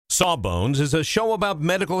Sawbones is a show about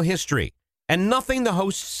medical history, and nothing the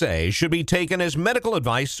hosts say should be taken as medical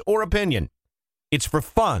advice or opinion. It's for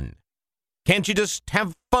fun. Can't you just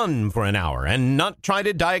have fun for an hour and not try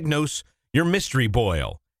to diagnose your mystery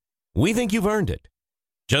boil? We think you've earned it.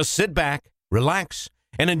 Just sit back, relax,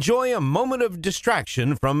 and enjoy a moment of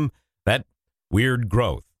distraction from that weird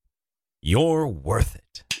growth. You're worth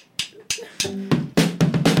it.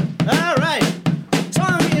 All right.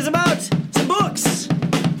 Song is about some books.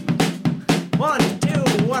 1, 2,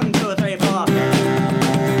 1, 2, 3, 4.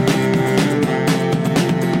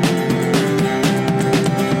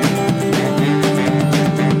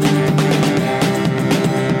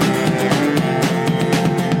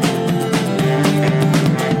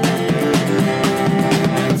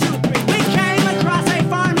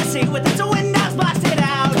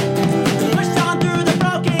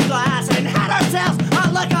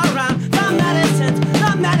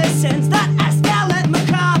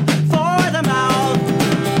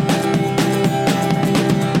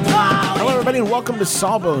 Welcome to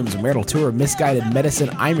Sawbones, a marital tour of misguided medicine.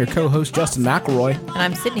 I'm your co-host, Justin McElroy. And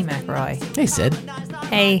I'm Sydney McElroy. Hey, Sid.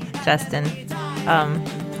 Hey, Justin.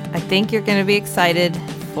 I think you're going to be excited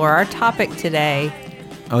for our topic today.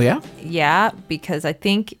 Oh, yeah? Yeah, because I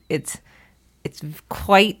think it's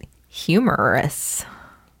quite humorous.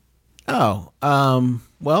 Oh,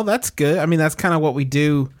 well, that's good. I mean, that's kind of what we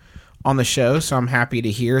do on the show, so I'm happy to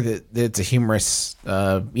hear that it's a humorous,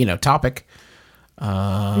 topic.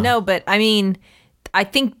 No, but I mean, I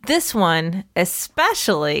think this one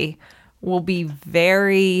especially will be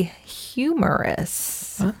very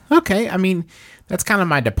humorous. Okay, I mean, that's kind of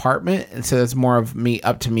my department, and so it's more of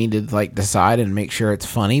up to me to decide and make sure it's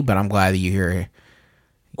funny. But I'm glad that you hear.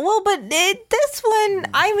 Well, but this one,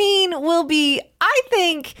 I mean, will be, I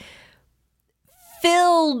think,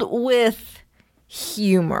 filled with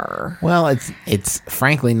humor. Well, it's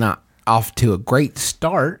frankly not off to a great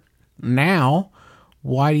start now.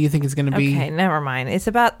 Why do you think it's going to be? Okay, never mind. It's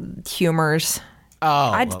about humors.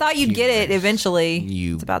 Oh, I thought you'd get it eventually.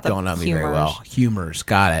 You it's about the don't know me humors. very well. Humors,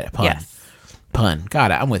 got it. Pun. Yes. Pun, got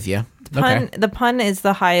it. I'm with you. Okay. The pun is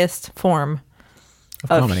the highest form of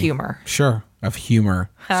comedy. humor. Sure, of humor.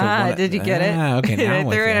 Did you get it? Okay, now I'm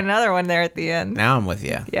with threw you. in another one there at the end. Now I'm with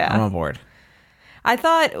you. Yeah. I'm on board. I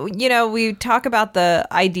thought, we talk about the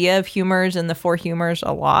idea of humors and the four humors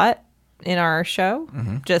a lot in our show,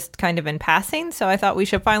 just kind of in passing. So I thought we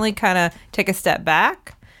should finally kind of take a step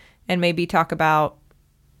back and maybe talk about,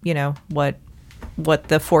 what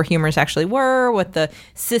the four humors actually were, what the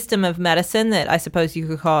system of medicine that I suppose you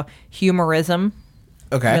could call humorism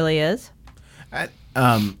really is.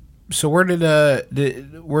 So where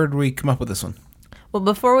did we come up with this one? Well,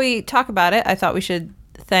 before we talk about it, I thought we should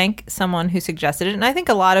thank someone who suggested it. And I think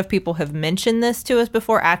a lot of people have mentioned this to us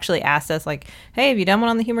before, actually asked us like, hey, have you done one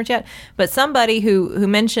on the humors yet? But somebody who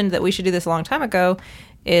mentioned that we should do this a long time ago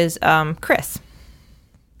is Chris.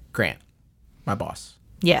 Grant, my boss.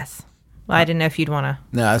 Yes. Well, I didn't know if you'd want to.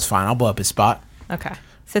 No, that's fine. I'll blow up his spot. Okay.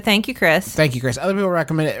 So thank you, Chris. Thank you, Chris. Other people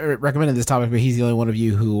recommended this topic, but he's the only one of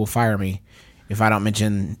you who will fire me if I don't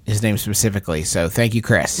mention his name specifically. So thank you,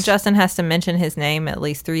 Chris. Justin has to mention his name at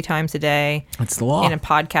least 3 times a day. That's the law. In a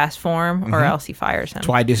podcast form, or else he fires him. That's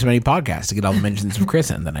why I do so many podcasts, to get all the mentions of Chris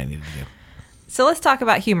in that I need to do. So let's talk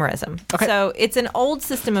about humorism. Okay. So it's an old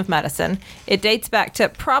system of medicine. It dates back to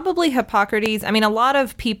probably Hippocrates. I mean, a lot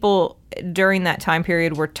of people during that time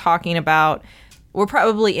period were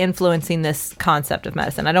probably influencing this concept of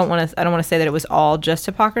medicine. I don't want to say that it was all just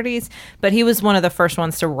Hippocrates, but he was one of the first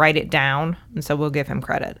ones to write it down, and so we'll give him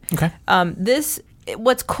credit. Okay.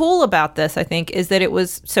 What's cool about this, I think, is that it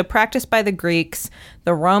was so practiced by the Greeks.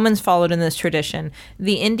 The Romans followed in this tradition.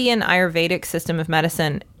 The Indian Ayurvedic system of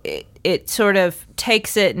medicine, it sort of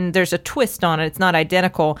takes it, and there's a twist on it. It's not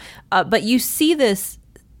identical, but you see this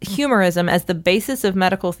humorism as the basis of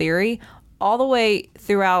medical theory all the way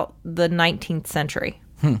throughout the 19th century.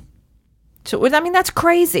 So, I mean, that's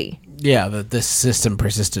crazy. Yeah, this system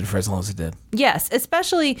persisted for as long as it did. Yes,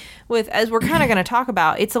 especially with, as we're kind of going to talk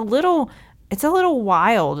about, it's a little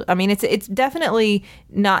wild. I mean, it's definitely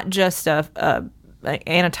not just a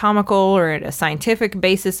anatomical or a scientific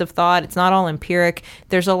basis of thought. It's not all empiric.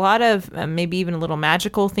 There's a lot of maybe even a little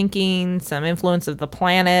magical thinking, some influence of the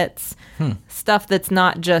planets, stuff that's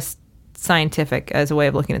not just scientific as a way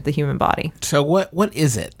of looking at the human body. So what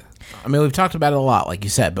is it? I mean, we've talked about it a lot, like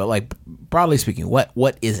you said, but like broadly speaking,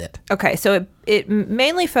 what is it? Okay, so it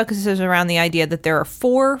mainly focuses around the idea that there are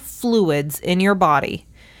 4 fluids in your body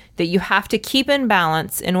that you have to keep in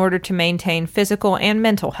balance in order to maintain physical and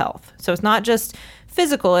mental health. So it's not just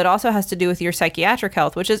physical. It also has to do with your psychiatric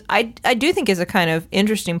health, which is I do think is a kind of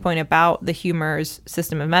interesting point about the Humours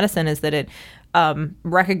system of medicine, is that it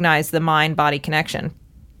recognized the mind-body connection.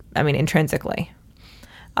 I mean, intrinsically.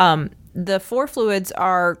 The 4 fluids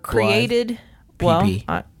are created. PP.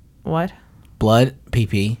 Well, what? Blood,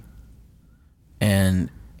 PP, and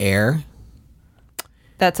air.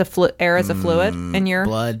 That's air is a fluid in your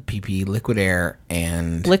Blood, PP, liquid air,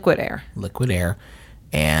 and liquid air. Liquid air,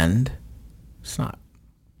 and snot.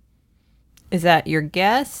 Is that your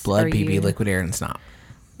guess? Blood, Or PP, you- liquid air, and snot.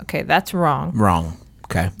 Okay, that's wrong. Wrong.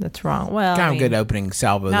 Okay. That's wrong. Well, Kind I of mean, good opening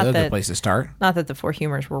salvo, not though. that- Good place to start. Not that the 4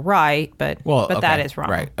 humors were right, but Well, that okay. is wrong.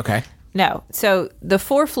 Right. Okay. No. So the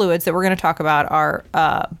 4 fluids that we're going to talk about are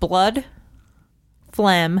blood,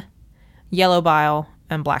 phlegm, yellow bile,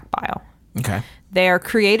 and black bile. Okay. They are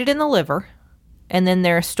created in the liver, and then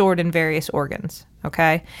they're stored in various organs.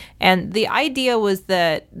 Okay. And the idea was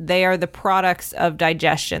that they are the products of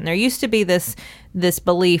digestion. There used to be this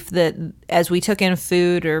belief that as we took in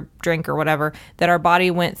food or drink or whatever, that our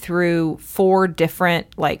body went through 4 different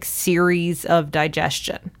like series of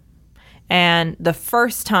digestion. And the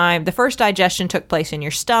first digestion took place in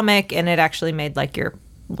your stomach, and it actually made like your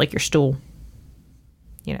stool,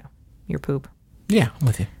 your poop. Yeah, I'm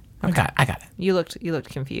with you. Okay. I got it. You looked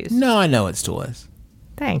confused. No, I know what stool is.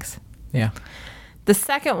 Thanks. Yeah. The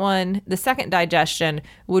second digestion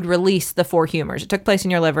would release the 4 humors. It took place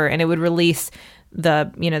in your liver, and it would release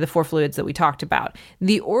the 4 fluids that we talked about.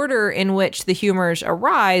 The order in which the humors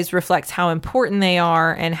arise reflects how important they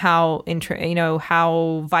are and how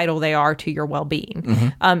vital they are to your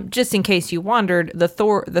well-being. Just in case you wondered, the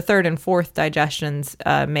third and fourth digestions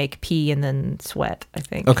make pee and then sweat, I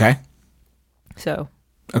think. Okay. So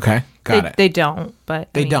Okay. Got it. They don't,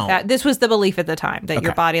 but They don't. This was the belief at the time that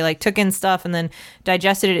your Okay. body like took in stuff and then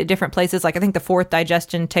digested it at different places. Like I think the 4th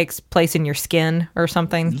digestion takes place in your skin or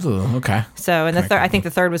something. Ooh, okay. So, and I think the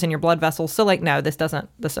 3rd was in your blood vessels. So, like, no, this doesn't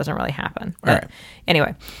really happen. But All right.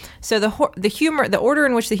 Anyway, so the order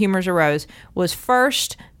in which the humors arose was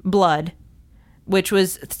first blood, which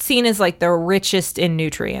was seen as like the richest in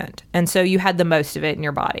nutrient, and so you had the most of it in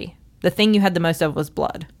your body. The thing you had the most of was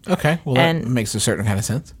blood. Okay. Well, And- that makes a certain kind of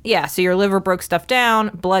sense. Yeah, so your liver broke stuff down,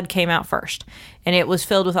 blood came out first, and it was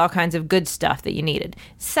filled with all kinds of good stuff that you needed.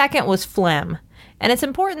 Second was phlegm. And it's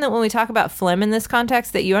important that when we talk about phlegm in this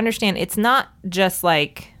context that you understand it's not just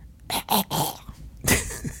like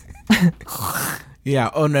Yeah.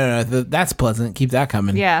 Oh, no. That's pleasant. Keep that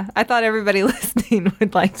coming. yeah, I thought everybody listening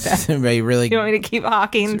would like that. Everybody really, You want me to keep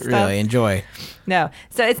hawking stuff? really enjoy. No.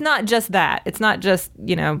 So it's not just that. It's not just,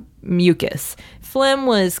 mucus. Phlegm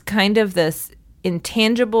was kind of this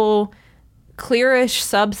intangible, clearish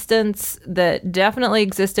substance that definitely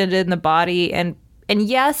existed in the body and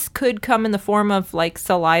yes, could come in the form of like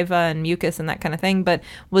saliva and mucus and that kind of thing, but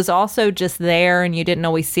was also just there and you didn't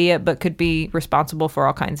always see it, but could be responsible for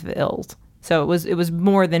all kinds of ills. So it was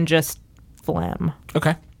more than just phlegm.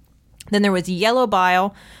 Okay. Then there was yellow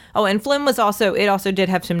bile. Oh, and phlegm also did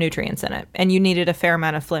have some nutrients in it, and you needed a fair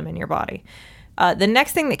amount of phlegm in your body. The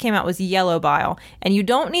next thing that came out was yellow bile, and you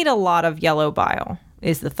don't need a lot of yellow bile,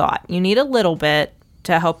 is the thought. You need a little bit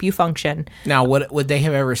to help you function. Now, would they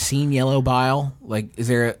have ever seen yellow bile? Like, is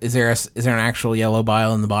there an actual yellow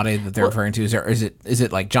bile in the body that they're referring to? Is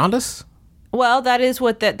it like jaundice? Well, that is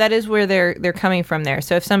where they're coming from there.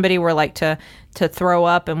 So if somebody were like to throw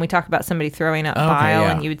up, and we talk about somebody throwing up bile,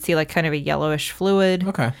 yeah. and you would see like kind of a yellowish fluid.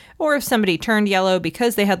 Okay. Or if somebody turned yellow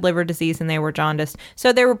because they had liver disease and they were jaundiced.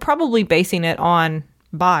 So they were probably basing it on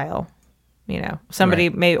bile. Somebody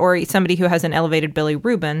somebody who has an elevated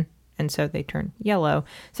bilirubin, and so they turn yellow.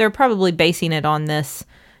 So they're probably basing it on this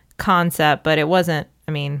concept, but it wasn't.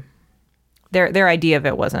 I mean, their idea of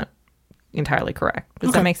it wasn't entirely correct.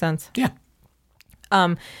 Does that make sense? Yeah.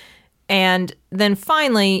 And then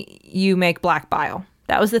finally, you make black bile.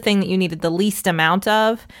 That was the thing that you needed the least amount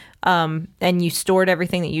of, and you stored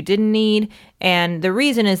everything that you didn't need. And the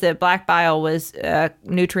reason is that black bile was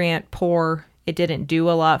nutrient poor. It didn't do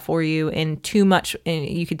a lot for you, and too much. And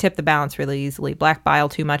you could tip the balance really easily. Black bile,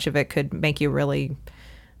 too much of it could make you really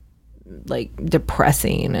like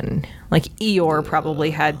depressing, and like Eeyore probably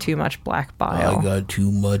had too much black bile. I got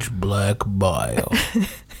too much black bile.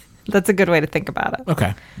 That's a good way to think about it,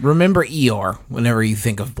 Okay. Remember Eeyore whenever you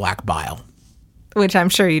think of black bile. which I'm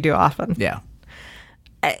sure you do often. Yeah.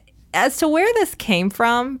 As to where this came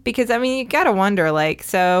from, because I mean, you gotta wonder, like,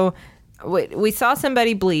 so we saw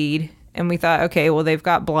somebody bleed and we thought, okay, well, they've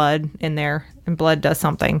got blood in there and blood does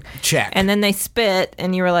something. Check. And then they spit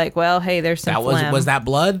and you were like, well, hey, there's some That phlegm. was that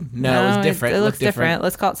blood? No, it was different. It looks looked different.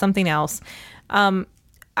 Let's call it something else.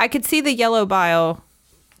 I could see the yellow bile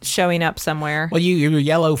showing up somewhere. Well, you're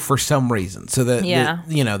yellow for some reason. So that, Yeah.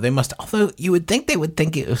 they must, although you would think they would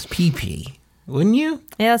think it was pee-pee. Wouldn't you?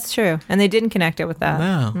 Yeah, that's true. And they didn't connect it with that.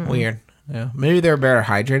 No, weird. Yeah. Maybe they're better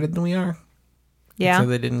hydrated than we are. Yeah. So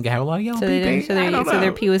they didn't have a lot of yellow So, they pee-pee. didn't, so, so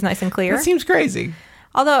their pee was nice and clear. That seems crazy.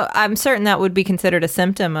 Although I'm certain that would be considered a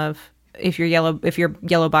symptom of if your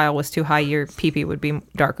yellow bile was too high, your pee-pee would be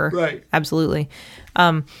darker. Right. Absolutely.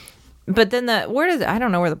 But then I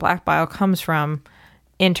don't know where the black bile comes from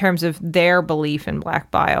in terms of their belief in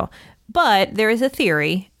black bile. But there is a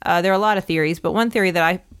theory. There are a lot of theories, but one theory that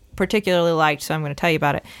I particularly liked, so I'm going to tell you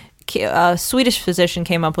about it. A Swedish physician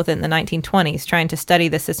came up with it in the 1920s, trying to study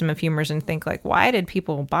the system of humors and think, like, why did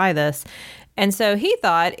people buy this? And so he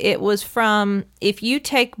thought it was from if you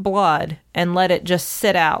take blood and let it just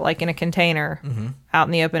sit out, like in a container out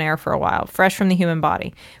in the open air for a while, fresh from the human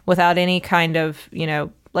body, without any kind of,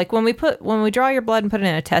 like when we draw your blood and put it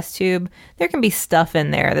in a test tube, there can be stuff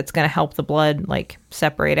in there that's going to help the blood like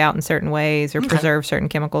separate out in certain ways or preserve certain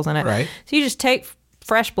chemicals in it. Right. So you just take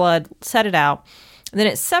fresh blood, set it out, and then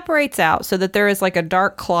it separates out so that there is like a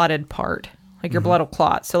dark clotted part, like your blood will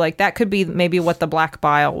clot. So like that could be maybe what the black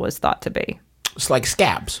bile was thought to be. It's like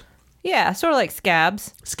scabs. Yeah, sort of like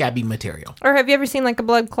scabs. Scabby material. Or have you ever seen like a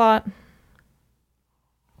blood clot?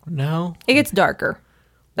 No. It gets darker.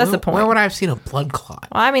 That's the point. Where would I have seen a blood clot?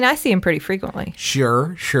 Well, I mean, I see them pretty frequently.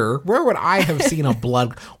 Sure. Where would I have seen a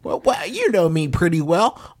blood? Well, you know me pretty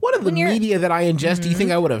well. What of the media that I ingest do you think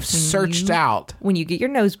I would have searched out? When you get your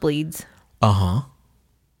nosebleeds, Uh-huh.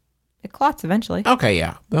 it clots eventually. Okay,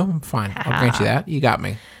 yeah. Well, I'm fine. I'll grant you that. You got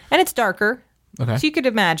me. And it's darker. Okay. So you could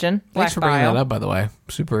imagine black Thanks for bringing bile. that up, by the way.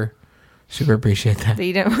 Super appreciate that. So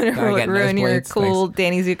you don't want to I got ruin your nosebleeds, cool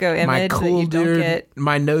Danny Zuko image My that cool you don't dude, get.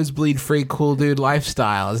 my nosebleed-free cool dude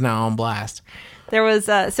lifestyle is now on blast. There was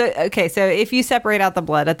so if you separate out the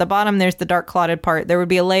blood at the bottom, there's the dark clotted part. There would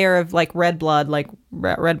be a layer of like red blood, like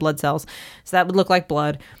red blood cells. So that would look like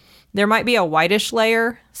blood. There might be a whitish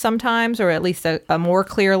layer sometimes, or at least a more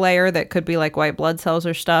clear layer that could be like white blood cells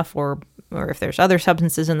or stuff, or if there's other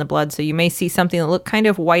substances in the blood. So you may see something that look kind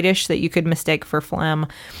of whitish that you could mistake for phlegm.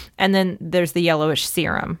 And then there's the yellowish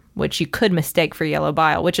serum, which you could mistake for yellow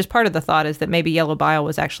bile, which is part of the thought is that maybe yellow bile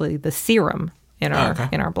was actually the serum in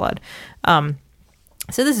our blood.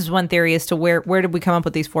 So this is one theory as to where did we come up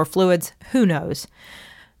with these four fluids? Who knows?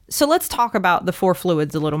 So let's talk about the four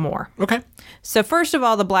fluids a little more. Okay. So first of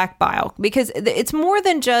all, the black bile, because it's more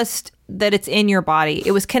than just that it's in your body.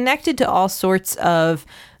 It was connected to all sorts of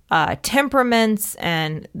temperaments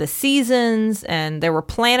and the seasons, and there were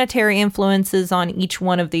planetary influences on each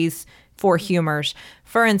one of these four humors.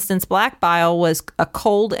 For instance, black bile was a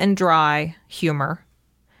cold and dry humor.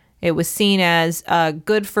 It was seen as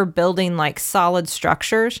good for building like solid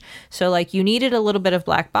structures. So like you needed a little bit of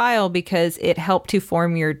black bile because it helped to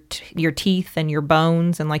form your teeth and your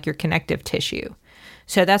bones and like your connective tissue.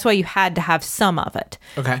 So that's why you had to have some of it.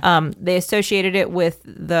 Okay. They associated it with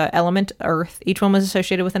the element earth. Each one was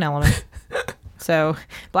associated with an element. So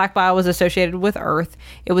black bile was associated with earth.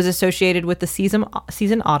 It was associated with the season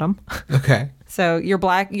autumn. Okay. So your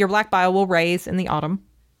black bile will raise in the autumn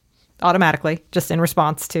automatically, just in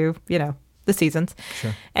response to, the seasons.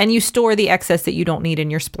 Sure. And you store the excess that you don't need in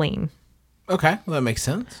your spleen. Okay. Well, that makes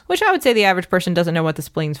sense. Which I would say the average person doesn't know what the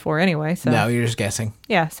spleen's for anyway. So No, you're just guessing.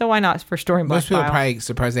 yeah, so why not for storing black Most people bile? are probably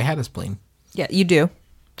surprised they had a spleen. Yeah, you do.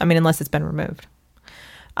 I mean, unless it's been removed.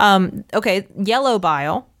 Okay, yellow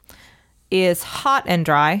bile is hot and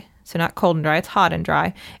dry. So not cold and dry, it's hot and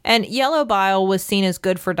dry. And yellow bile was seen as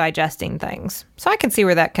good for digesting things. So I can see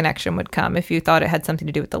where that connection would come if you thought it had something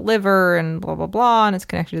to do with the liver and blah, blah, blah, and it's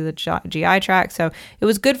connected to the GI tract. So it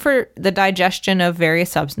was good for the digestion of various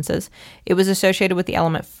substances. It was associated with the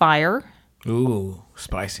element fire Ooh,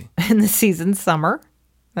 spicy. in the season summer.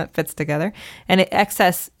 That fits together. And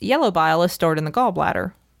excess yellow bile is stored in the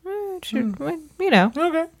gallbladder. It should,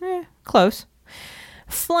 Okay. close.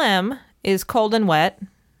 Phlegm is cold and wet.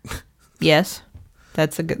 Yes,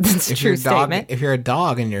 that's a true statement. If you're a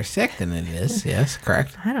dog and you're sick, then it is. Yes,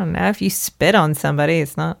 correct. I don't know. If you spit on somebody,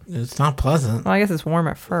 it's not. It's not pleasant. Well, I guess it's warm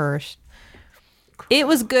at first. It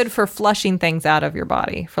was good for flushing things out of your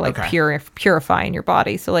body, for like purifying your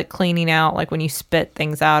body. So like cleaning out, like when you spit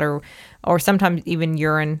things out, or sometimes even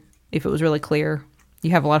urine. If it was really clear,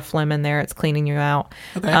 you have a lot of phlegm in there. It's cleaning you out.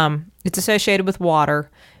 Okay. It's associated with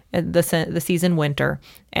water, the season winter,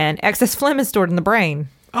 and excess phlegm is stored in the brain.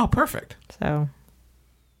 Oh, perfect. So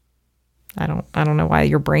I don't know why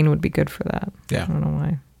your brain would be good for that. Yeah. I don't know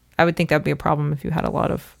why. I would think that would be a problem if you had a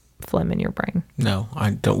lot of phlegm in your brain. No,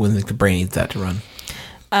 I wouldn't think the brain needs that to run.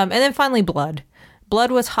 And then finally, blood. blood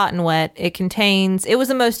was hot and wet. It was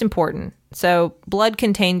the most important. So blood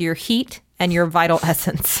contained your heat and your vital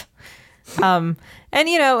essence. And,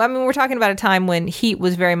 we're talking about a time when heat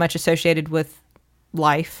was very much associated with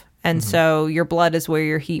life. And so your blood is where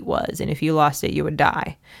your heat was. And if you lost it, you would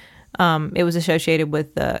die. It was associated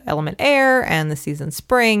with the element air and the season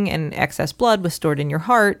spring, and excess blood was stored in your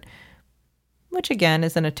heart, which again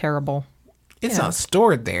isn't a terrible. It's not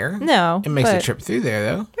stored there. No. It makes a trip through there,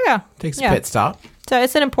 though. Yeah. Takes a pit stop. So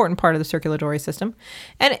it's an important part of the circulatory system.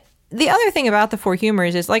 And the other thing about the four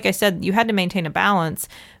humors is, like I said, you had to maintain a balance,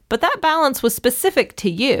 but that balance was specific to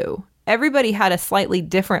you. Everybody had a slightly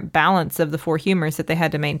different balance of the four humors that they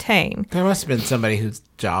had to maintain. There must have been somebody whose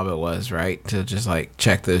job it was, right? To just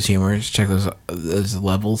check those humors, check those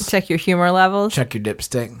levels. Check your humor levels. Check your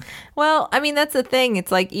dipstick. Well, that's the thing.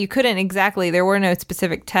 It's you couldn't exactly, there were no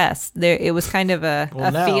specific tests. It was kind of a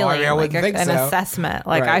feeling, an assessment.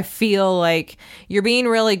 Right. I feel like you're being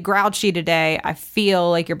really grouchy today. I feel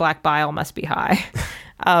like your black bile must be high.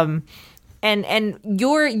 And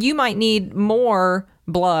you might need more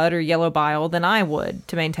blood or yellow bile than I would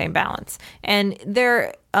to maintain balance. And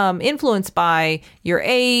they're influenced by your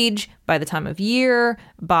age, by the time of year,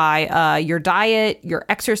 by your diet, your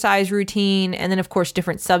exercise routine, and then, of course,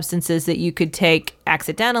 different substances that you could take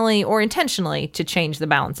accidentally or intentionally to change the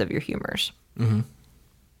balance of your humors. Mm-hmm.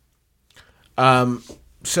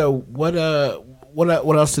 So what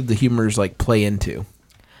else did the humors play into?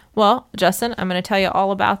 Well, Justin, I'm going to tell you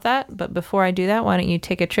all about that. But before I do that, why don't you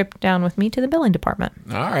take a trip down with me to the billing department?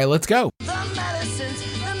 All right, let's go. The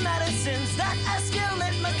medicines that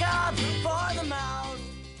escalate macabre for the mouth.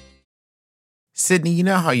 Sydney, you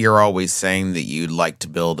know how you're always saying that you'd like to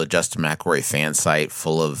build a Justin McElroy fan site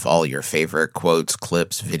full of all your favorite quotes,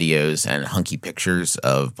 clips, videos, and hunky pictures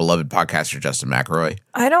of beloved podcaster Justin McElroy?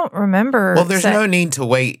 I don't remember. Well, there's no need to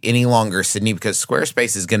wait any longer, Sydney, because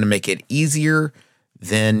Squarespace is going to make it easier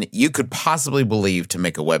than you could possibly believe to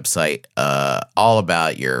make a website all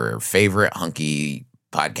about your favorite hunky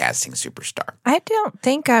podcasting superstar. I don't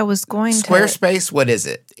think I was going Squarespace, what is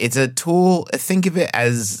it? It's a tool. Think of it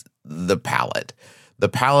as the palette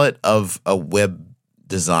of a web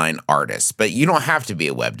design artist. But you don't have to be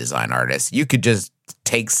a web design artist. You could just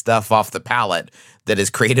take stuff off the palette that is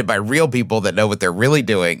created by real people that know what they're really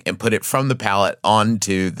doing and put it from the palette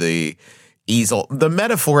onto the easel. The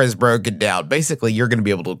metaphor is broken down. Basically, you're going to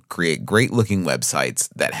be able to create great looking websites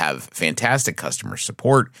that have fantastic customer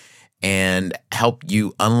support and help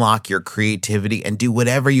you unlock your creativity and do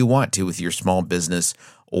whatever you want to with your small business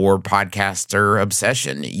or podcaster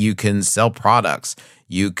obsession. You can sell products.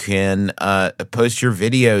 You can post your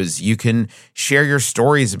videos. You can share your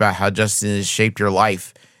stories about how Justin has shaped your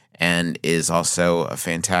life and is also a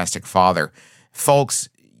fantastic father. Folks,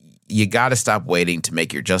 you got to stop waiting to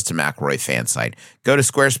make your Justin McElroy fan site. Go to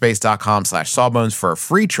squarespace.com/sawbones for a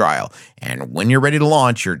free trial. And when you're ready to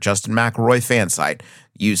launch your Justin McElroy fan site,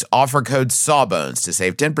 use offer code SAWBONES to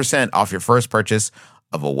save 10% off your first purchase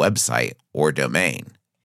of a website or domain.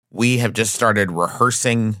 We have just started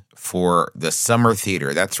rehearsing for the summer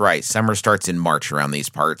theater. That's right. Summer starts in March around these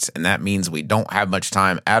parts, and that means we don't have much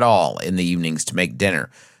time at all in the evenings to make dinner.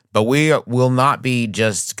 But we will not be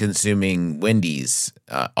just consuming Wendy's,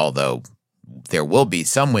 although there will be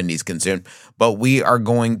some Wendy's consumed, but we are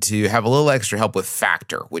going to have a little extra help with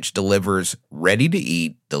Factor, which delivers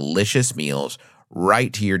ready-to-eat, delicious meals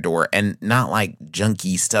right to your door, and not like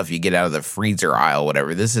junky stuff you get out of the freezer aisle,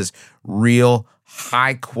 whatever. This is real,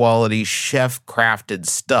 high-quality, chef-crafted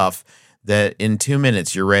stuff that in 2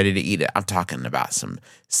 minutes you're ready to eat it. I'm talking about some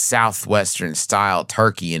Southwestern-style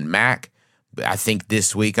turkey and mac. I think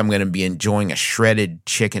this week I'm going to be enjoying a shredded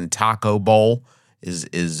chicken taco bowl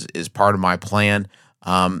is part of my plan.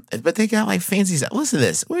 But they got fancy stuff. Listen to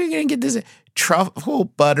this. Where are you going to get this? Truffle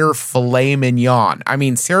butter filet mignon. I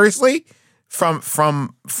mean, seriously? From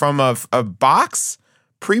a box?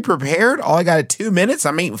 Pre-prepared? All I got is 2 minutes?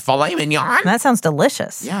 I'm eating filet mignon? That sounds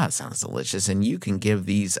delicious. Yeah, it sounds delicious. And you can give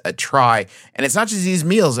these a try. And it's not just these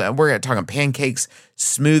meals. We're talking pancakes,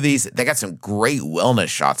 smoothies. They got some great wellness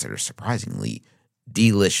shots that are surprisingly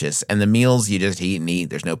delicious. And the meals you just eat and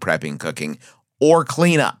eat. There's no prepping, cooking, or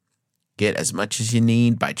cleanup. Get as much as you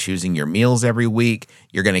need by choosing your meals every week.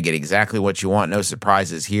 You're going to get exactly what you want. No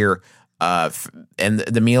surprises here. And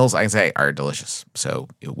the meals, I can say, are delicious. So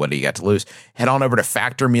what do you got to lose? Head on over to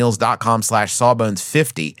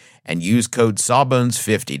factormeals.com/sawbones50 and use code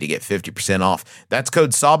sawbones50 to get 50% off. That's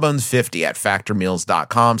code sawbones50 at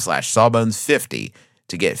factormeals.com/sawbones50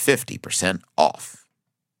 to get 50% off.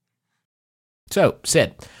 So,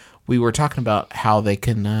 Sid, we were talking about how they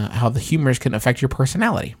can, how the humors can affect your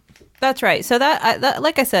personality. That's right. So that,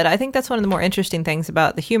 like I said, I think that's one of the more interesting things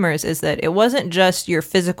about the humors is that it wasn't just your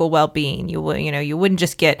physical well-being. You wouldn't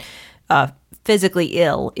just get physically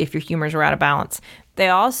ill if your humors were out of balance. They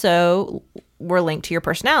also were linked to your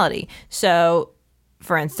personality. So,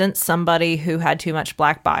 for instance, somebody who had too much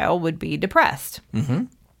black bile would be depressed. Mm-hmm.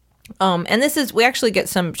 And we actually get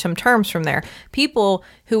some terms from there. People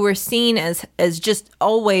who were seen as just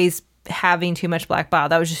always having too much black bile.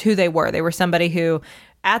 That was just who they were. They were somebody who,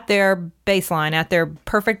 at their baseline, at their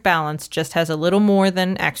perfect balance, just has a little more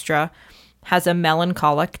than extra, has a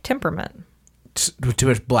melancholic temperament. Too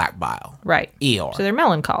much black bile. Right. Eeyore. So they're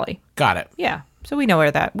melancholy. Got it. Yeah. So we know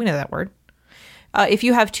that word. If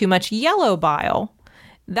you have too much yellow bile,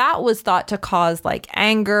 that was thought to cause like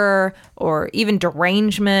anger or even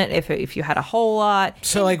derangement if you had a whole lot.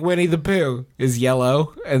 So like Winnie the Pooh is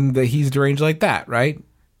yellow and he's deranged like that, right?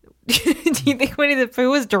 Do you think Winnie the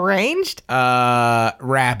Pooh was deranged?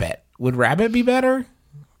 Rabbit. Would Rabbit be better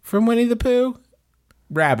from Winnie the Pooh?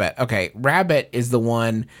 Rabbit. Okay. Rabbit is the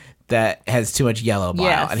one that has too much yellow bile,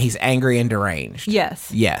 Yes. and he's angry and deranged. Yes.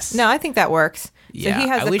 Yes. No, I think that works. Yeah. So he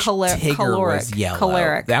has I a wish Tigger was yellow.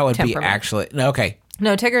 choleric That would be temperament. actually no. Okay.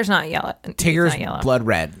 No, Tigger's not yellow. Tigger's not yellow. blood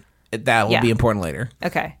red. That will Yeah. be important later.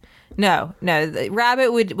 Okay. No. The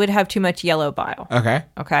rabbit would have too much yellow bile. Okay.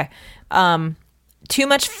 Okay. Too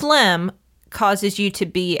much phlegm causes you to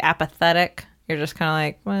be apathetic. You're just kind of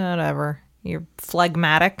like, whatever. You're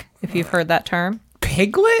phlegmatic, if you've heard that term.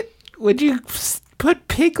 Piglet? Would you put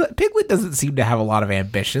Piglet? Piglet doesn't seem to have a lot of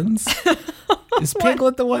ambitions. Is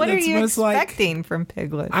Piglet the one What are that's you most like? expecting from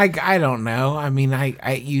Piglet? I don't know. I mean,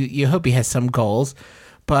 you hope he has some goals,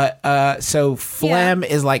 but so phlegm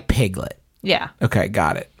is like Piglet. Yeah. Okay,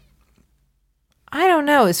 got it. I don't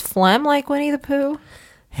know. Is phlegm like Winnie the Pooh?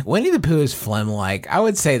 Winnie the Pooh is phlegm-like. I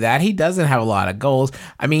would say that. He doesn't have a lot of goals.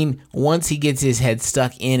 I mean, once he gets his head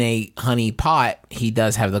stuck in a honey pot, he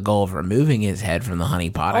does have the goal of removing his head from the honey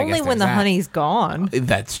pot. I Only guess when the there's that. honey's gone.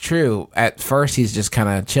 That's true. At first, he's just kind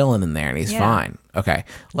of chilling in there, and he's Yeah. fine. Okay,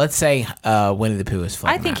 let's say Winnie the Pooh is I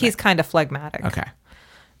phlegmatic. think he's kind of phlegmatic. Okay.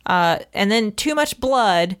 And then too much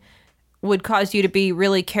blood would cause you to be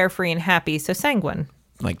really carefree and happy. So sanguine.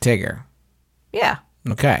 Like Tigger. Yeah.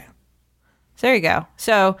 Okay. So there you go.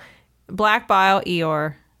 So black bile,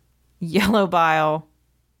 Eeyore. Yellow bile,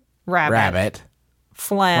 Rabbit.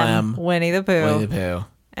 Phlegm, Winnie the Pooh. Winnie the Pooh.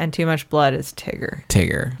 And too much blood is Tigger.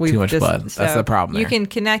 Tigger. We've Too much just- blood. That's so the problem there. You can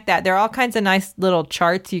connect that. There are all kinds of nice little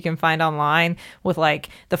charts you can find online with like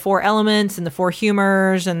the 4 elements and the 4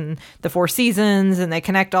 humors and the 4 seasons, and they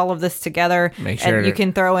connect all of this together. Make sure and you to-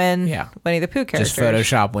 can throw in Yeah. Winnie the Pooh characters. Just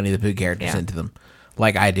Photoshop Winnie the Pooh characters Yeah. into them.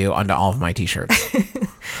 Like I do onto all of my t-shirts.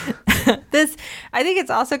 This, I think it's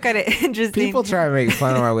also kind of interesting. People try to make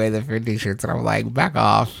fun of my way the for t-shirts, and I'm like, back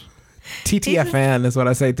off. TTFN is what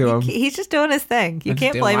I say to them. He's just doing his thing. You I'm just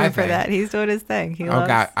can't doing blame my him for thing. that. He's doing his thing. He I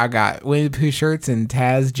loves. got Winnie the Pooh shirts and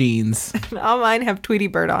Taz jeans. All mine have Tweety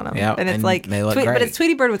Bird on them. Yep, and it's and like, they look but great. it's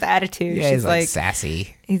Tweety Bird with attitude. Yeah, She's he's like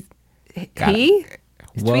sassy. he's Got he. it.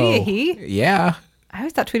 Is Tweety a he? Yeah. I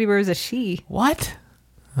always thought Tweety Bird was a she. What?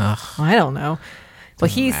 I don't know. Well,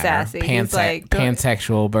 he's Matter. sassy. He's like, don't-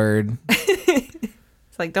 pansexual bird.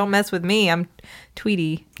 it's like, don't mess with me. I'm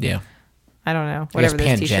Tweety. Yeah. I don't know. I guess Whatever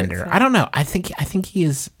those t-shirts pangender. say. I don't know. I think he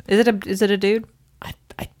is. Is it a dude?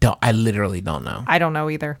 I literally don't know. I don't know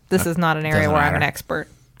either. This is not an area doesn't where I'm an matter. expert.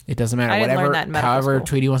 It doesn't matter. I didn't learn Whatever. that in medical However, school.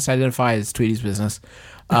 Tweety wants to identify is Tweety's business.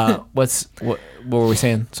 What were we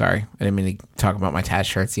saying? Sorry, I didn't mean to talk about my Taz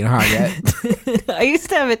shirts. You know how I get. I used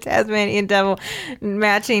to have a Tasmanian devil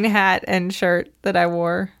matching hat and shirt that I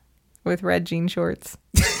wore with red jean shorts.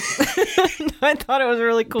 I thought it was a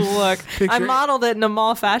really cool look. I modeled it in a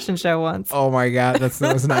mall fashion show once. Oh my god, that's the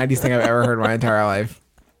most 90s thing I've ever heard in my entire life.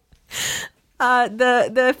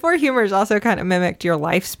 The 4 humors also kind of mimicked your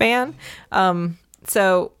lifespan.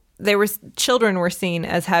 So children were seen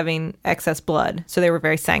as having excess blood, so they were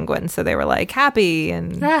very sanguine. So they were like happy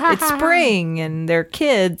and it's spring and they're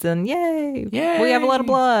kids and yay, we have a lot of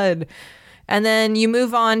blood. And then you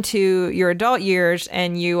move on to your adult years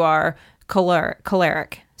and you are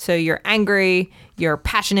choleric. So you're angry, you're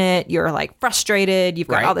passionate, you're like frustrated. You've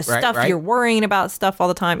got Right, all this right, stuff. right. You're worrying about stuff all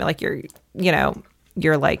the time. Like you're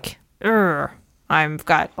like, "Ugh, I've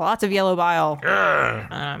got lots of yellow bile.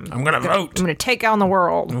 I'm gonna vote. I'm going to take on the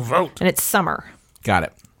world. Vote. And it's summer. Got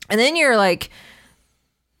it. And then you're like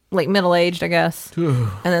middle-aged, I guess. And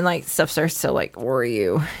then like stuff starts to like worry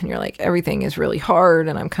you. And you're like, everything is really hard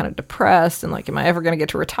and I'm kind of depressed. And like, am I ever going to get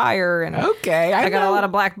to retire? And Okay, I got know. a lot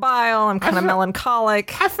of black bile. I'm kind of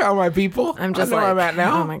melancholic. I found my people. I'm just I know like, where I'm at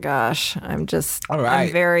now. oh my gosh. I'm All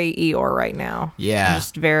right. very Eeyore right now. Yeah. I'm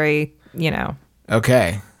just very,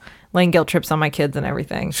 Okay. laying guilt trips on my kids and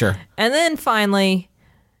everything. Sure. And then finally,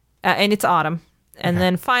 and it's autumn. And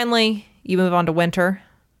then finally, you move on to winter.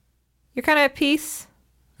 You're kind of at peace.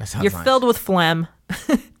 That sounds You're nice. filled with phlegm.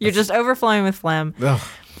 You're just overflowing with phlegm. Ugh.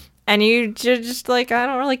 And you're just like, I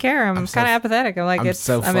don't really care. I'm kind of apathetic. I'm like, I'm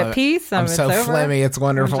at peace. I'm it's so over. phlegmy. It's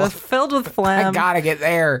wonderful. I'm just filled with phlegm. I gotta get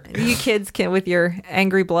there. You kids can, with your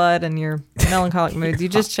angry blood and your melancholic moods, you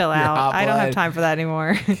just chill out. hot I don't have blood. time for that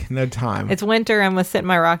anymore. No time. It's winter. I'm going to sit in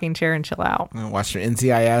my rocking chair and chill out. I'm gonna watch your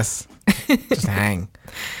NCIS. Just hang.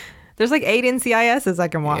 There's like 8 NCISs I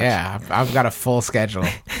can watch. Yeah, I've got a full schedule.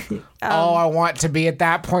 I want to be at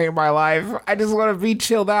that point in my life. I just want to be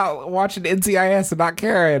chilled out watching NCIS and not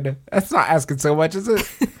caring. That's not asking so much, is it?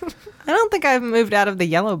 I don't think I've moved out of the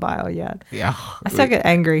yellow bile yet. Yeah. I still get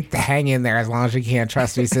angry. Hang in there as long as you can.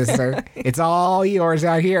 Trust me, sister. It's all yours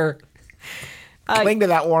out here. Cling to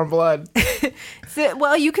that warm blood.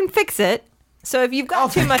 Well, you can fix it. So if you've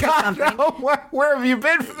got too much of something, no. Where have you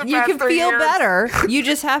been for the you past can 3 feel years? better. You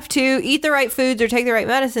just have to eat the right foods or take the right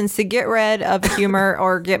medicines to get rid of a humor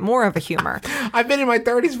or get more of a humor. I've been in my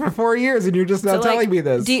 30s for 4 years, and you're just now telling me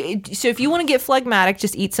this. So if you want to get phlegmatic,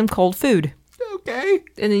 just eat some cold food, Okay.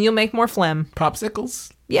 and then you'll make more phlegm.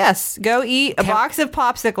 Popsicles. Yes, go eat a box of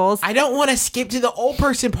popsicles. I don't want to skip to the old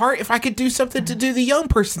person part if I could do something to do the young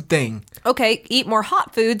person thing. Okay, eat more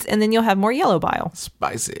hot foods, and then you'll have more yellow bile.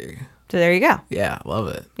 Spicy. So there you go. Yeah, love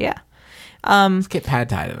it. Yeah. Let's get pad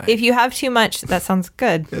thai tonight. If you have too much, that sounds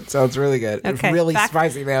good. It sounds really good. Okay, It's really back-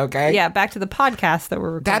 spicy though, okay? Yeah, back to the podcast that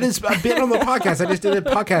we're recording. That is a bit on the podcast. I just did a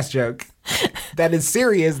podcast joke. That is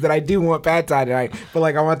serious that I do want pad thai tonight, but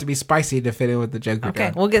like I want it to be spicy to fit in with the joke. you're Okay,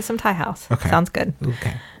 doing. we'll get some Thai house. Okay. Sounds good.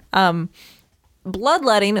 Okay.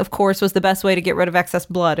 Bloodletting, of course, was the best way to get rid of excess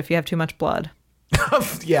blood if you have too much blood.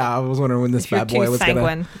 Yeah, I was wondering when this If you're bad boy too was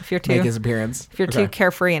sanguine, gonna if you're make too his appearance. if you're too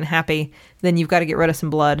carefree and happy, then you've got to get rid of some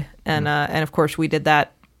blood. And of course we did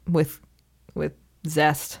that with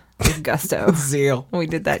zest, with gusto. Zeal. We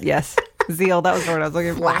did that, yes. Zeal, that was the word I was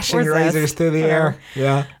looking for. Flashing Or zest, razors through the whatever.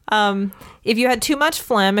 air. Yeah. If you had too much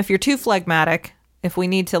phlegm, if you're too phlegmatic, if we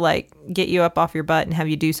need to like get you up off your butt and have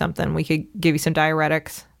you do something, we could give you some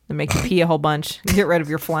diuretics and make you pee a whole bunch, get rid of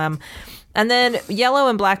your phlegm. And then yellow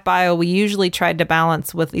and black bile, we usually tried to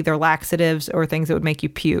balance with either laxatives or things that would make you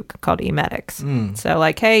puke, called emetics. So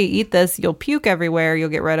like, hey, eat this, you'll puke everywhere, you'll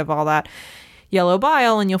get rid of all that yellow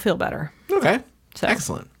bile and you'll feel better. Okay. So-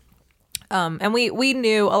 Excellent. And we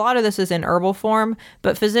knew a lot of this is in herbal form,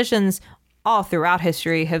 but physicians all throughout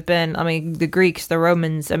history have been, I mean, the Greeks, the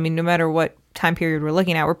Romans, I mean, no matter what time period we're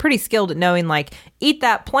looking at, we're pretty skilled at knowing, like, eat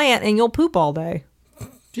that plant and you'll poop all day.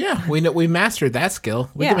 Yeah, we mastered that skill.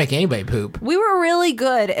 We Yeah. can make anybody poop. We were really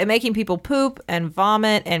good at making people poop and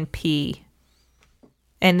vomit and pee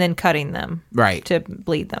and then cutting them Right. to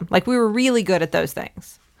bleed them. Like, we were really good at those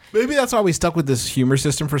things. Maybe that's why we stuck with this humor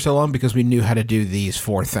system for so long, because we knew how to do these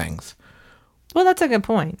 4 things. Well, that's a good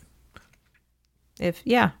point. And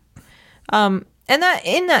that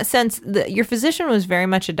in that sense, your physician was very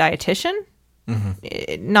much a dietitian.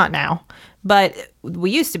 Not now, but we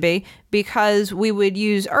used to be, because we would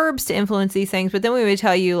use herbs to influence these things. But then we would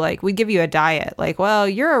tell you, like, we'd give you a diet, like, well,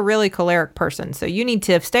 you're a really choleric person, so you need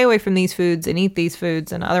to stay away from these foods and eat these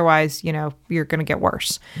foods, and otherwise, you know, you're going to get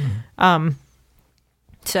worse.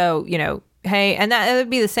 So, you know, hey, and that would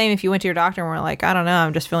be the same if you went to your doctor and were like, I don't know,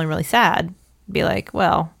 I'm just feeling really sad. Be like,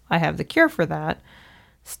 well, I have the cure for that.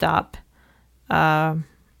 Stop.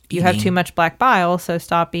 You have too much black bile, so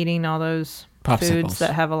stop eating all those Popsicles. foods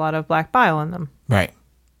that have a lot of black bile in them. Right.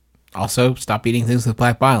 Also, stop eating things with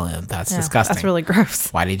black bile in them. That's Yeah, disgusting. That's really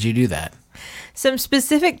gross. Why did you do that? Some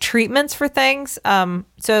specific treatments for things.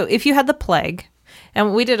 So if you had the plague,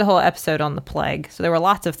 and we did a whole episode on the plague, so there were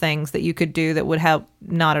lots of things that you could do that would help,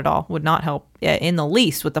 not at all, would not help in the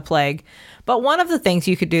least with the plague. But one of the things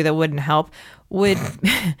you could do that wouldn't help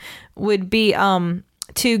would be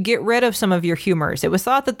to get rid of some of your humors. It was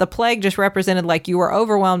thought that the plague just represented like you were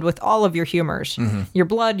overwhelmed with all of your humors, your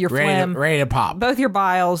blood, your phlegm, Ready to pop. both your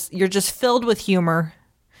biles. You're just filled with humor.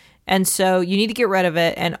 And so you need to get rid of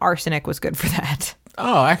it, and arsenic was good for that.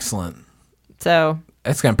 Oh, excellent. So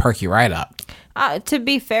That's going to perk you right up. to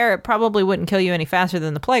be fair, it probably wouldn't kill you any faster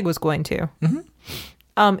than the plague was going to.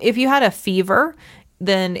 If you had a fever,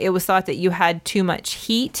 then it was thought that you had too much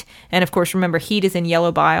heat. And of course, remember, heat is in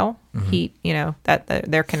yellow bile. Heat, you know, that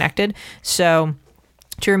they're connected. So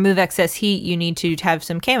to remove excess heat, you need to have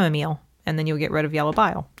some chamomile, and then you'll get rid of yellow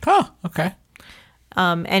bile. Oh, okay.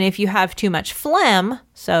 And if you have too much phlegm,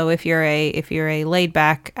 so if you're a laid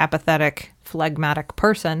back, apathetic, phlegmatic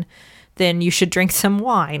person, then you should drink some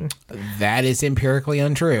wine. That is empirically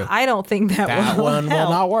untrue. I don't think That will one will help.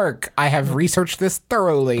 not work. I have researched this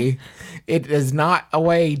thoroughly. It is not a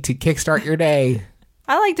way to kickstart your day.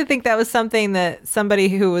 I like to think that was something that somebody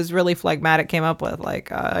who was really phlegmatic came up with.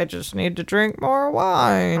 Like, I just need to drink more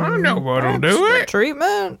wine. I know what'll That's do the it.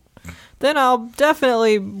 treatment. Then I'll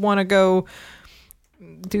definitely want to go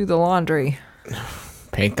do the laundry.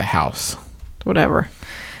 Paint the house. Whatever.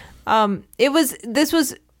 This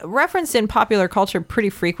was referenced in popular culture pretty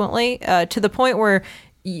frequently, to the point where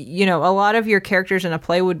you know, a lot of your characters in a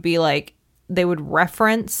play would be like, they would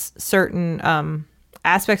reference certain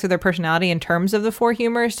aspects of their personality in terms of the four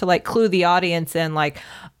humors to like clue the audience in, like,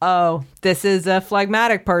 oh, this is a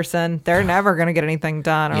phlegmatic person, they're never gonna get anything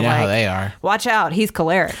done, or You know like, how they are. watch out, he's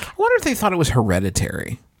choleric. I wonder if they thought it was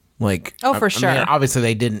hereditary. Like, Oh, for I sure. mean, obviously,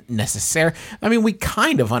 they didn't necessarily. I mean, we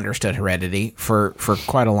kind of understood heredity for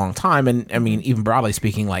quite a long time, and I mean, even broadly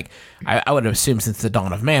speaking, like I would assume since the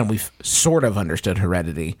dawn of man, we've sort of understood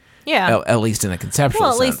heredity. Yeah. At least in a conceptual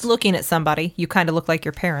Well, at sense. least looking at somebody, you kind of look like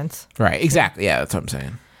your parents. Right. Exactly. Yeah, that's what I'm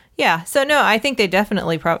saying. Yeah. So no, I think they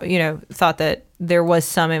definitely thought that there was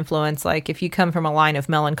some influence. Like if you come from a line of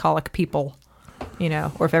melancholic people, you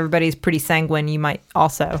know, or if everybody's pretty sanguine, you might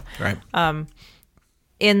also. Right.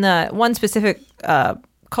 In the one specific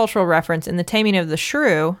cultural reference in The Taming of the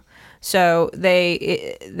Shrew, so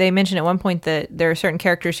they mentioned at one point that there are certain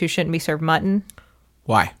characters who shouldn't be served mutton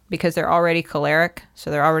Why? because they're already choleric,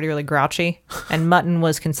 so they're already really grouchy, and mutton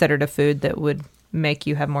was considered a food that would make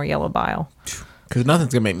you have more yellow bile. Because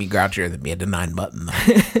nothing's gonna make me grouchier than being denied mutton. Though.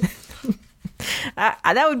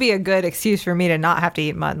 That would be a good excuse for me to not have to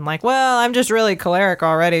eat mutton. Like, well, I'm just really choleric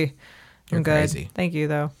already. You're I'm good. crazy. Thank you,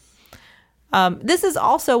 though. This is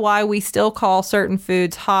also why we still call certain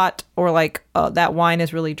foods hot, or like that wine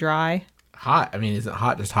is really dry. Hot. I mean, isn't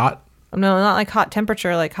hot just hot? No, not like hot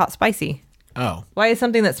temperature, like hot spicy. Oh, Why is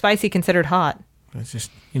something that's spicy considered hot? it's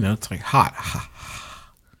just it's like hot.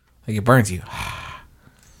 Like it burns you.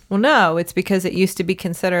 Well, no, it's because it used to be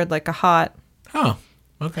considered like a hot. Oh,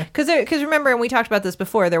 okay. Because remember, and we talked about this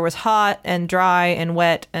before, there was hot and dry and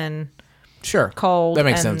wet and Sure. cold. That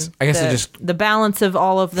makes and sense. I guess the, it just the balance of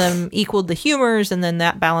all of them equaled the humors, and then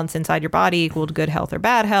that balance inside your body equaled good health or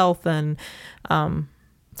bad health, and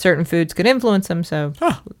certain foods could influence them. So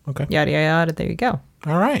okay. yada yada yada. There you go.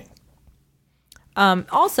 All right.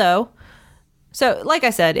 Also, so like I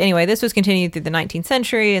said, anyway, this was continued through the 19th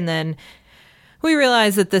century, and then we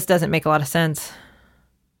realized that this doesn't make a lot of sense.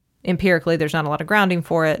 Empirically, there's not a lot of grounding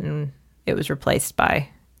for it, and it was replaced by,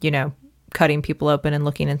 cutting people open and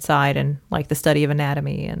looking inside, and like the study of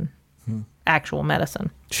anatomy and actual medicine.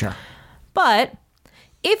 Sure. But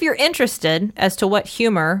if you're interested as to what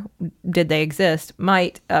humor, did they exist,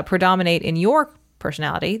 might predominate in your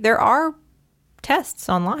personality, there are tests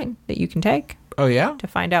online that you can take Oh yeah. to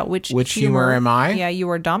find out which humor am I? Yeah, you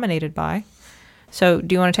are dominated by. So,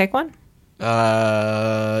 do you want to take one?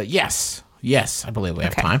 Yes. Yes, I believe we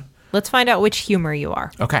have time. Let's find out which humor you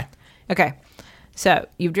are. Okay. Okay. So,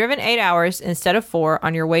 you've driven 8 hours instead of 4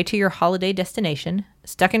 on your way to your holiday destination,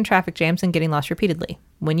 stuck in traffic jams and getting lost repeatedly.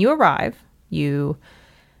 When you arrive, you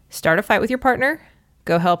start a fight with your partner,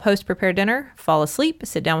 go help host prepare dinner, fall asleep,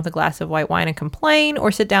 sit down with a glass of white wine and complain,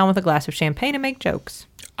 or sit down with a glass of champagne and make jokes.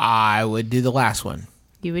 I would do the last one.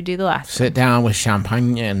 You would do the last. Sit down with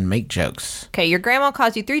champagne and make jokes. Okay, your grandma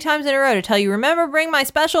calls you 3 times in a row to tell you, remember, bring my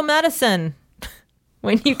special medicine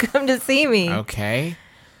when you come to see me. Okay.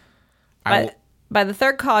 By the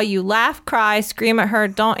third call, you laugh, cry, scream at her,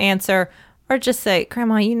 don't answer, or just say,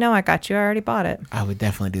 Grandma, you know I got you. I already bought it. I would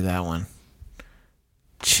definitely do that one.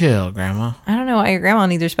 Chill, Grandma. I don't know why your grandma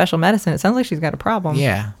needs her special medicine. It sounds like she's got a problem.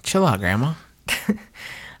 Yeah. Chill out, Grandma.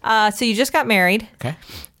 So you just got married, Okay.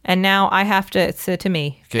 and now I have to, it's to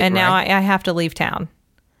me, Okay, and now right. I have to leave town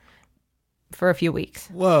for a few weeks.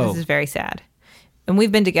 Whoa. This is very sad. And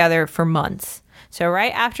we've been together for months. So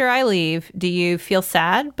right after I leave, do you feel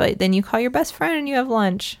sad, but then you call your best friend and you have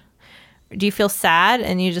lunch? Do you feel sad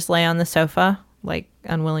and you just lay on the sofa, like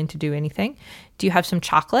unwilling to do anything? Do you have some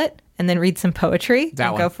chocolate and then read some poetry That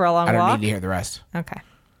and one. go for a long I don't walk? need to hear the rest. Okay.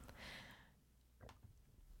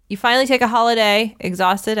 You finally take a holiday,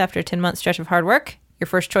 exhausted after a 10-month stretch of hard work. Your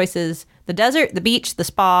first choice is the desert, the beach, the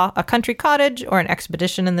spa, a country cottage, or an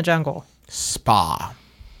expedition in the jungle. Spa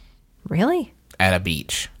Really? at a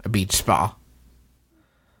beach spa.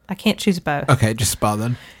 I can't choose both. Okay, just spa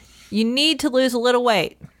then. You need to lose a little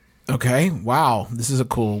weight. Okay. Wow. This is a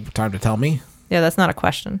cool time to tell me. Yeah, that's not a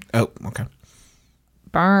question. Oh, okay.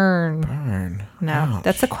 Burn. Burn. No, Ouch.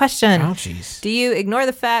 that's a question. Ouchies. Do you ignore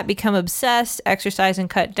the fat, become obsessed, exercise and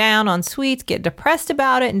cut down on sweets, get depressed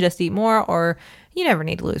about it and just eat more, or You never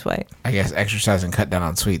need to lose weight. I guess exercise and cut down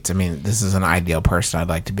on sweets. I mean, this is an ideal person I'd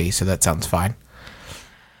like to be, so that sounds fine.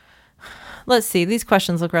 Let's see. These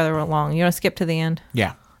questions look rather long. You want to skip to the end?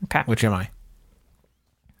 Yeah. Okay. Which am I?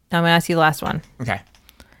 I'm going to ask you the last one. Okay.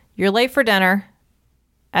 You're late for dinner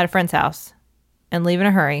at a friend's house and leave in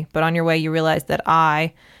a hurry, but on your way you realize that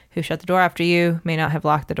I, who shut the door after you, may not have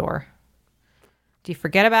locked the door. Do you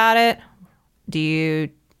forget about it? Do you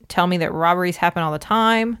tell me that robberies happen all the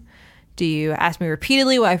time? Do you ask me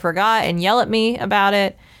repeatedly why I forgot and yell at me about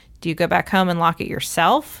it? Do you go back home and lock it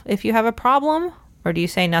yourself if you have a problem? Or do you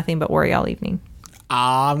say nothing but worry all evening?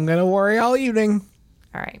 I'm going to worry all evening.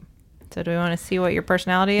 All right. So do we want to see what your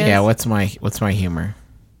personality is? Yeah, what's my humor?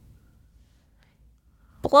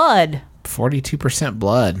 Blood. 42%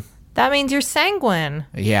 blood. That means you're sanguine.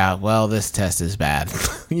 Yeah, well, this test is bad.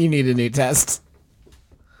 You need a new test.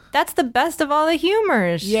 That's the best of all the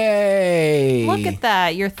humors. Yay! Look at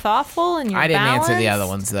that. You're thoughtful and you're I didn't balanced. answer the other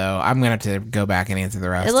ones, though. I'm going to have to go back and answer the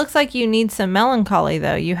rest. It looks like you need some melancholy,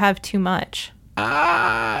 though. You have too much.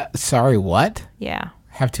 Sorry, what? Yeah.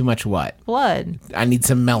 Have too much what? Blood. I need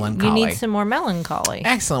some melancholy. You need some more melancholy.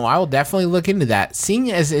 Excellent. Well, I will definitely look into that.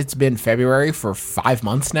 Seeing as it's been February for 5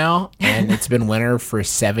 months now, and it's been winter for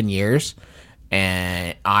 7 years,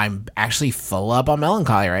 and I'm actually full up on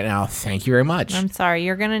melancholy right now. Thank you very much. I'm sorry.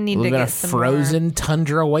 You're going to need We to live in get a some frozen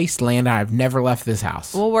tundra wasteland. I've never left this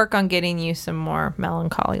house. more. We'll work on getting you some more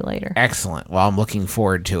melancholy later. Excellent. Well, I'm looking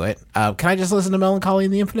forward to it. Can I just listen to Melancholy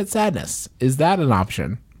and the Infinite Sadness? Is that an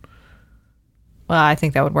option? Well, I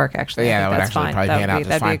think that would work, actually. Yeah, I that think would that's actually fine. probably pan out just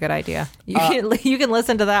That'd be fine. a good idea. You can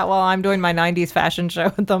listen to that while I'm doing my 90s fashion show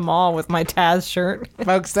at the mall with my Taz shirt.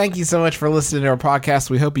 Folks, thank you so much for listening to our podcast.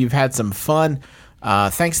 We hope you've had some fun.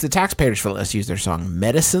 Thanks to the taxpayers for letting us use their song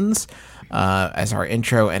Medicines as our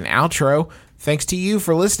intro and outro. Thanks to you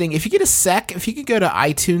for listening. If you get a sec, if you could go to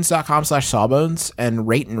itunes.com/sawbones and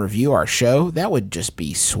rate and review our show, that would just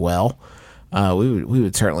be swell. We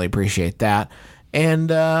would certainly appreciate that. And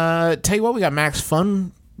tell you what, we got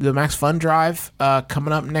the Max Fun Drive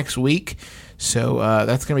coming up next week. So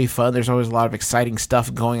that's going to be fun. There's always a lot of exciting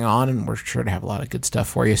stuff going on, and we're sure to have a lot of good stuff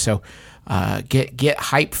for you. So get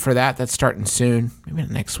hyped for that. That's starting soon. Maybe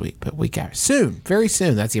not next week, but week after. Soon. Very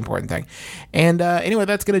soon. That's the important thing. And anyway,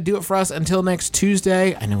 that's going to do it for us until next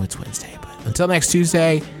Tuesday. I know it's Wednesday, but until next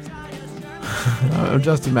Tuesday, I'm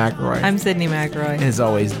Justin McElroy. I'm Sydney McElroy. And as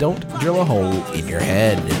always, don't drill a hole in your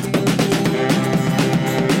head.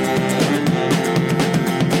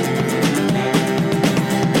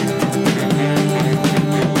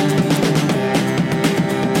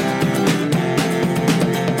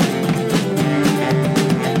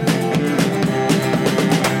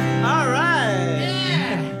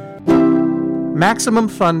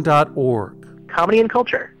 MaximumFun.org. Comedy and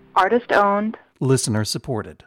culture. Artist owned. Listener supported.